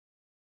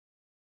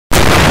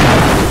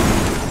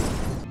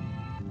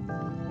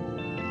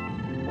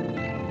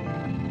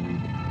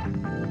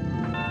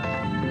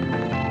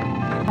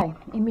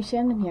Amy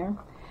Shannon here,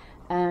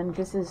 and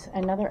this is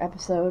another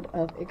episode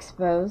of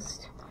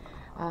Exposed,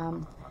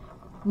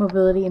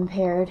 Mobility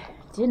Impaired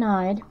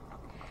Denied,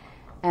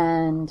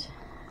 and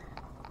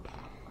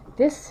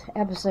this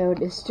episode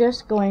is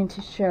just going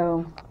to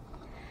show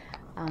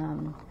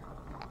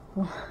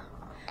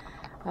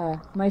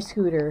my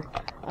scooter,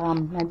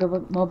 my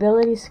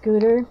mobility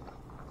scooter.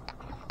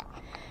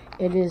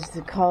 It is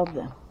called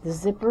the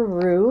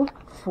Zipperoo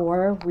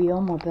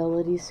 4-wheel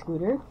mobility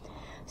scooter.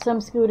 Some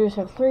scooters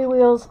have 3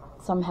 wheels,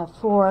 some have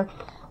 4,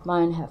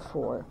 mine have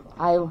 4.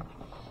 I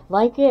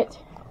like it,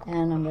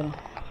 and I'm going to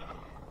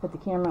put the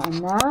camera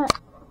on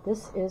that.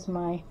 This is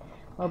my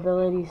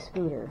mobility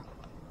scooter.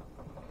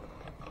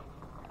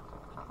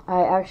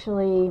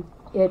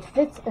 It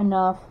fits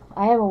enough.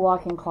 I have a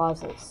walk-in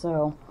closet,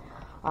 so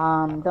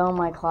though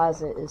my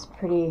closet is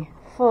pretty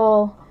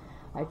full,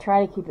 I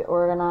try to keep it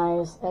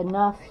organized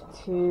enough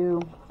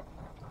to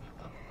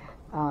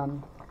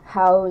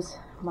house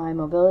my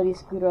mobility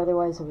scooter,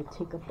 otherwise it would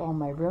take up all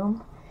my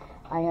room.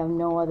 I have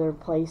no other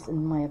place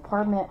in my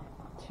apartment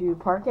to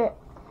park it.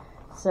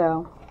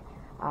 So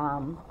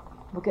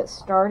we'll get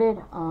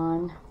started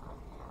on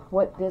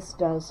what this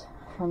does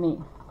for me.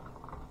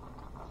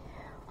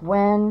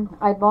 When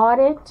I bought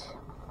it,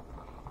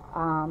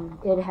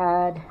 it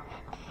had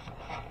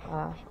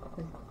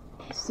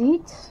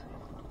seats.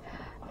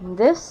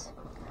 This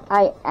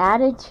I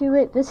added to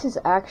it. This is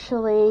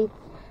actually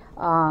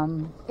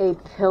a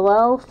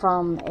pillow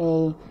from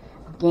a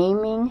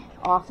gaming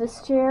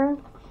office chair.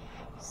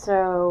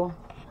 So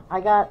I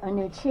got a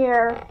new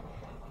chair,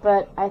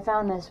 but I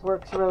found this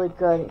works really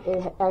good.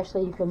 It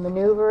actually, you can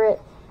maneuver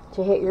it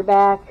to hit your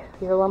back,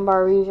 your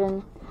lumbar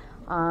region.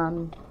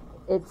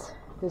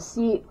 The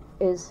seat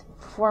is,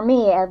 for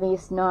me at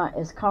least, not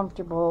as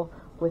comfortable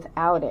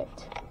without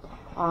it.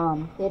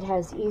 It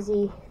has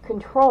easy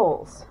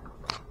controls.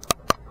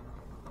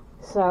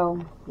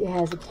 So it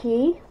has a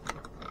key.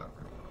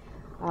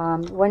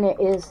 When it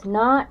is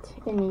not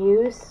in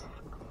use,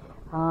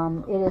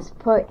 it is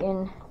put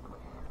in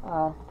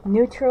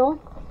neutral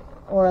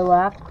or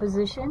locked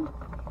position.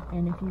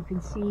 And if you can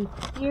see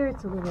here,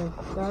 it's a little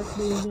dark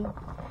maybe.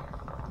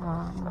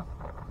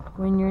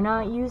 When you're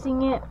not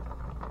using it,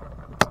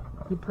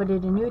 you put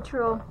it in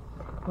neutral.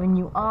 When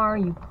you are,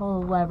 you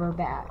pull the lever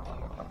back.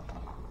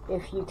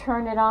 If you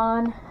turn it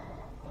on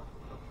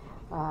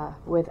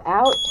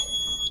without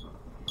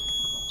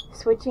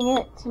switching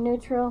it to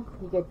neutral,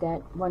 you get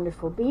that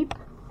wonderful beep.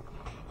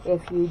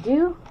 If you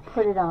do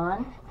put it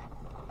on,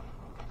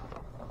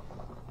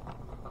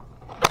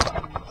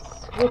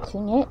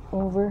 switching it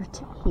over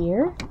to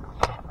here,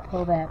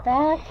 pull that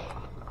back,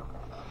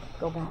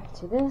 go back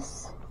to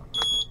this,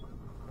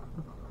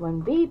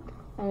 one beep,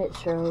 and it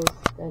shows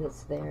that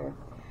it's there.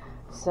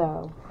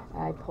 So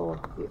I pull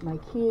my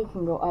key,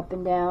 can go up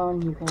and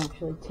down. You can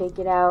actually take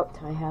it out.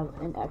 I have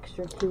an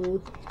extra key.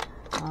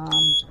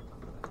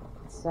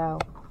 So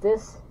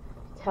this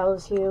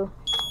tells you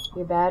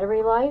your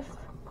battery life,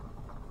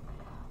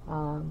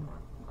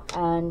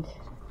 and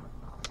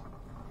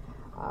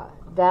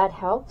that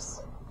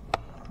helps.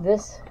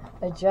 This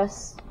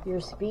adjusts your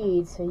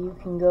speed, so you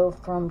can go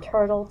from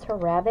turtle to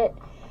rabbit,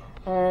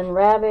 and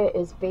rabbit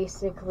is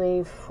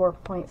basically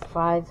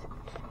 4.5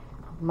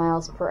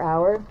 miles per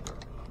hour.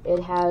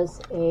 It has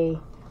a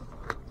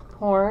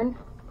horn.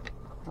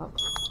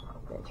 Oops,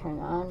 did I turn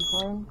on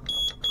horn?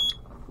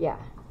 Yeah,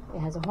 it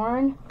has a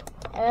horn.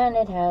 And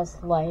it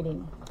has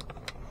lighting.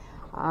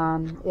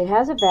 It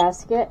has a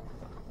basket.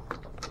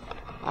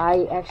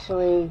 I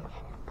actually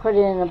put it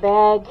in a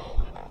bag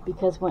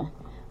because when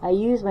I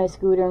use my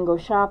scooter and go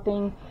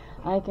shopping,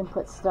 I can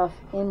put stuff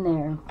in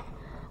there.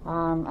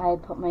 I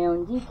put my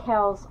own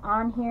decals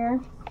on here.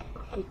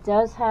 It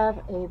does have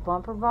a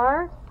bumper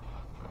bar.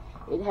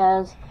 It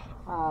has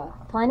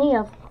plenty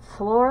of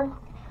floor.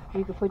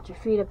 You can put your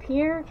feet up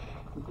here.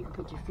 You can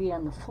put your feet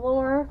on the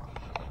floor.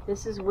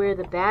 This is where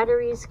the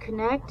batteries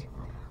connect.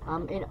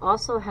 It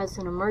also has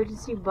an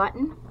emergency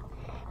button.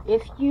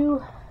 If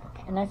you,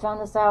 and I found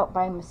this out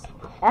by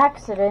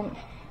accident,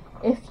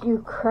 if you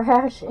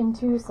crash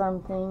into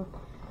something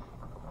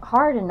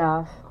hard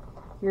enough,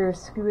 your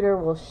scooter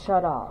will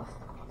shut off,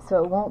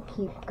 so it won't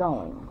keep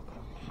going.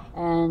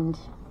 And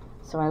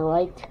so I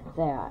liked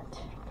that.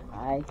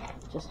 I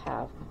just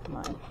have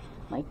my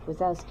Mike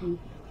Wazowski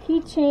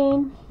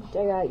keychain, which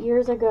I got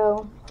years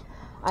ago.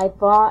 I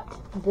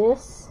bought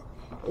this.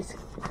 It's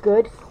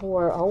good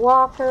for a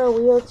walker, a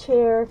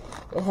wheelchair.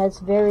 It has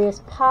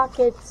various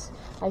pockets.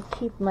 I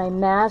keep my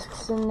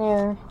masks in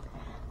there,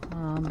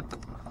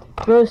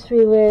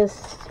 grocery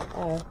list,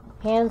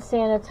 hand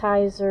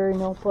sanitizer,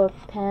 notebook,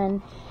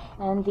 pen,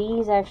 and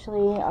these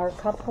actually are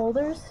cup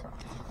holders.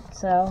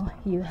 So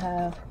you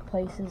have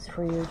places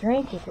for your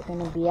drink if you're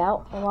going to be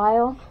out a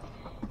while.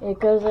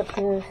 It goes up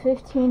to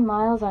 15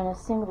 miles on a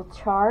single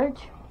charge.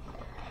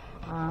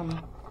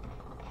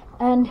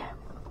 And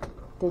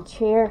the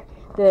chair,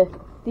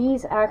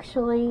 these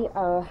actually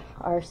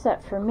are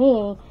set for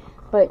me,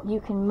 but you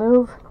can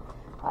move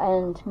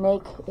and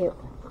make it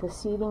the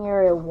seating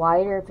area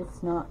wider if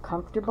it's not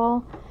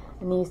comfortable.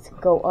 and these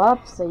go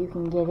up so you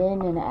can get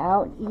in and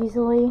out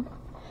easily.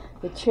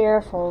 The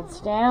chair folds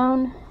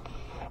down.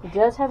 It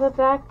does have a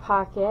back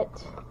pocket.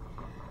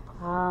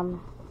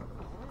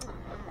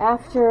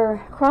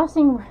 After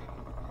crossing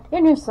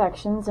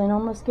intersections and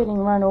almost getting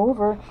run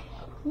over,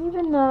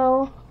 even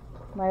though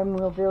my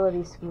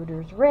mobility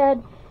scooter is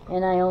red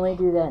and I only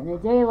do that in the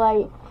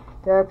daylight,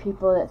 there are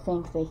people that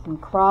think they can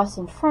cross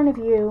in front of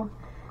you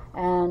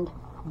and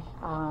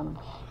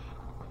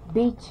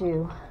beat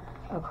you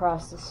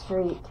across the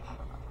street.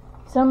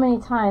 So many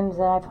times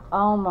that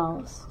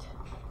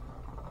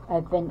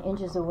I've been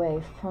inches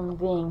away from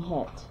being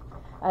hit.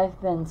 I've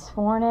been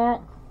sworn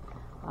at.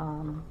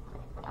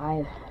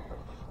 I've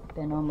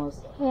been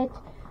almost hit.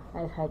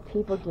 I've had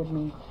people give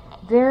me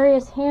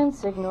various hand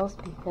signals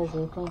because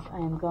they think I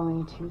am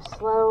going too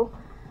slow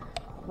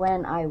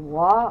when I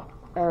walk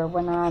or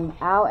when I'm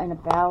out and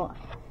about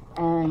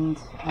and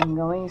I'm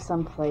going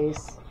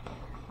someplace,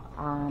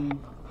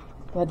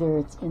 whether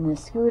it's in the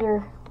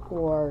scooter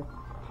or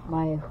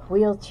my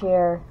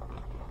wheelchair.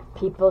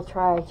 People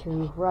try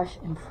to rush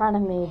in front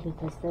of me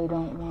because they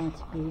don't want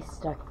to be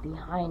stuck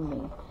behind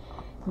me.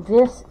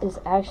 This is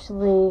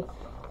actually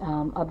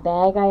a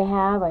bag I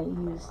have. I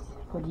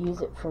would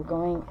use it for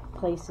going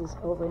places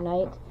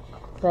overnight,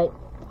 but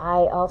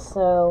I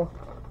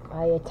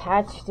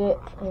attached it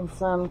in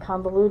some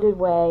convoluted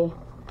way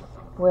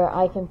where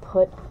I can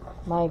put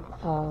my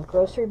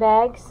grocery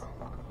bags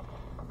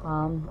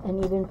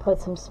and even put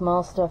some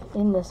small stuff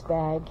in this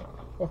bag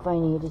if I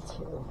needed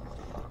to.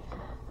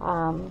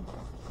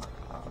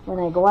 When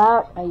I go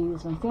out, I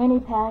use my fanny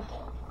pack.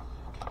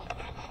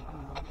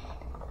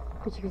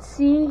 But you can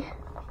see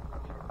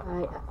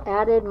I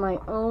added my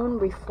own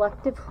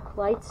reflective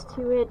lights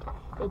to it.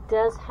 It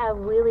does have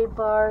wheelie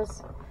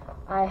bars.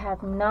 I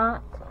have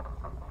not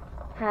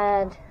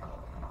had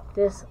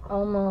this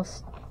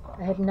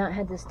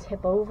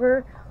tip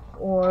over,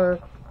 or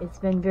it's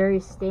been very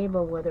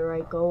stable whether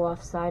I go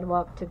off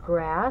sidewalk to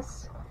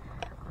grass.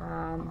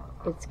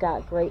 It's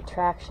got great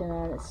traction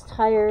on its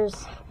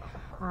tires.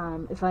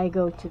 If I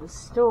go to the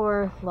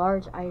store,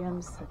 large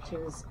items such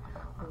as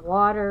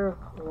water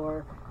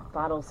or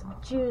bottles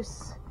of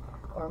juice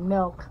or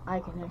milk, I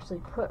can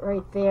actually put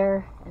right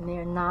there and they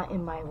are not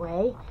in my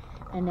way,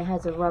 and it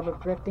has a rubber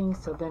gripping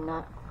so they're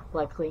not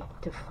likely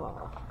to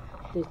fall.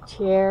 The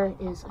chair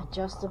is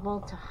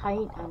adjustable to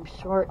height. I'm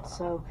short,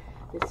 so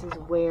this is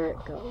where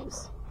it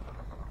goes.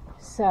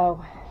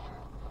 So,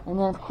 and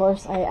then of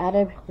course I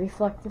added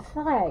reflective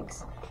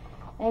flags,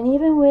 and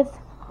even with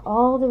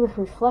all the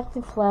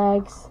reflective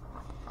flags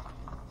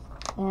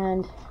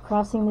and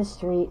crossing the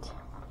street,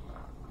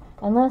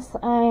 unless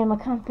I am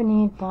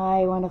accompanied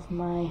by one of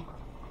my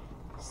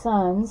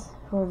sons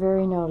who are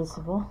very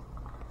noticeable,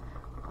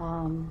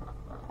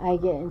 I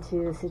get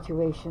into a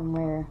situation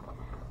where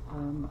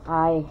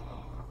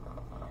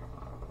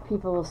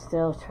people will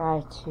still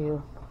try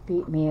to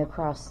beat me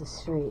across the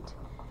street.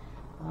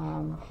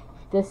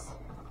 This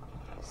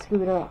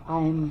scooter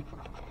I'm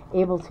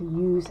able to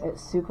use at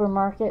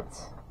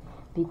supermarkets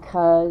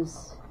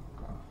because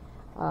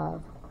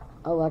of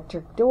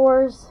electric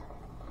doors.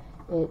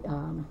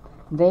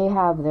 They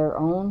have their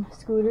own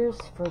scooters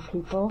for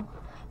people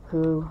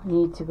who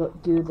need to go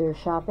do their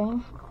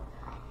shopping.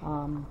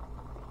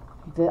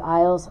 The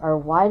aisles are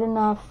wide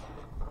enough,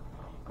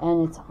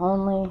 and it's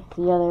only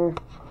the other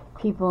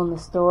people in the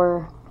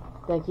store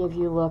that give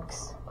you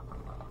looks.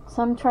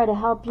 Some try to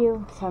help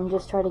you, some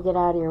just try to get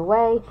out of your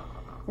way,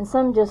 and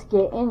some just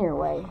get in your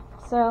way.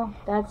 So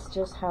that's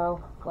just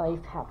how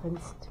life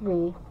happens to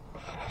be.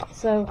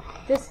 So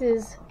this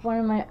is one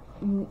of my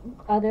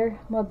other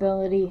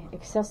mobility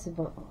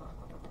accessible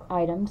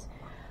items.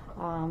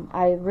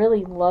 I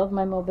really love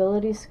my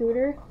mobility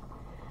scooter.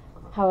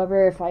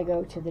 However, if I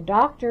go to the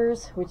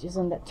doctor's, which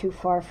isn't that too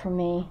far from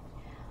me,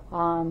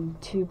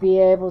 to be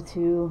able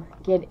to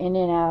get in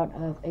and out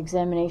of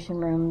examination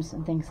rooms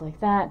and things like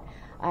that,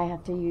 I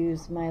have to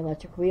use my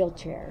electric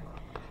wheelchair.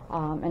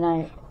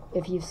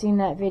 If you've seen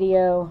that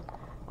video,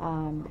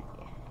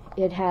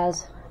 it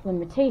has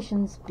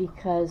limitations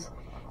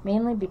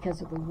mainly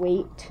because of the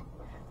weight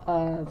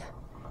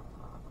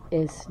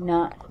is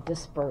not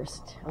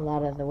dispersed. A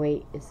lot of the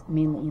weight is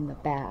mainly in the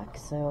back.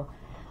 So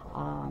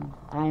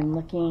I'm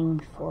looking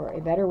for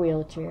a better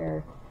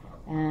wheelchair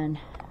and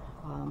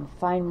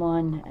find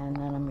one, and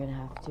then I'm going to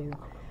have to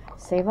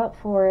save up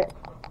for it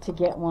to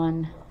get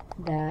one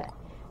that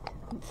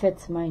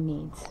fits my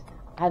needs.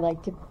 I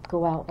like to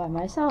go out by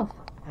myself.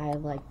 I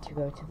like to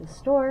go to the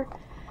store.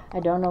 I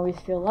don't always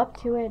feel up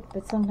to it,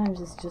 but sometimes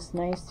it's just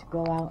nice to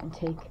go out and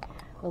take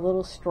a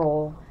little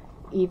stroll,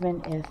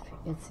 even if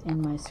it's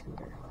in my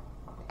scooter.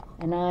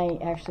 And I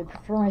actually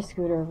prefer my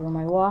scooter over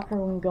my walker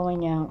when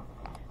going out,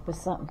 but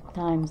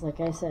sometimes, like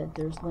I said,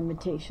 there's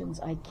limitations.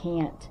 I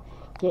can't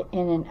get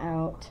in and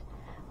out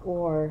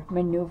or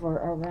maneuver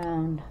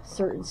around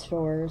certain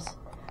stores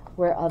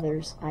where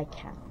others I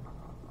can.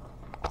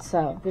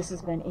 So this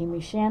has been Amy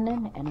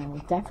Shannon, and I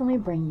will definitely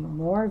bring you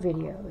more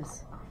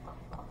videos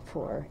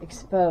for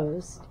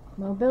Exposed,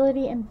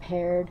 Mobility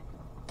Impaired,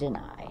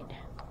 Denied.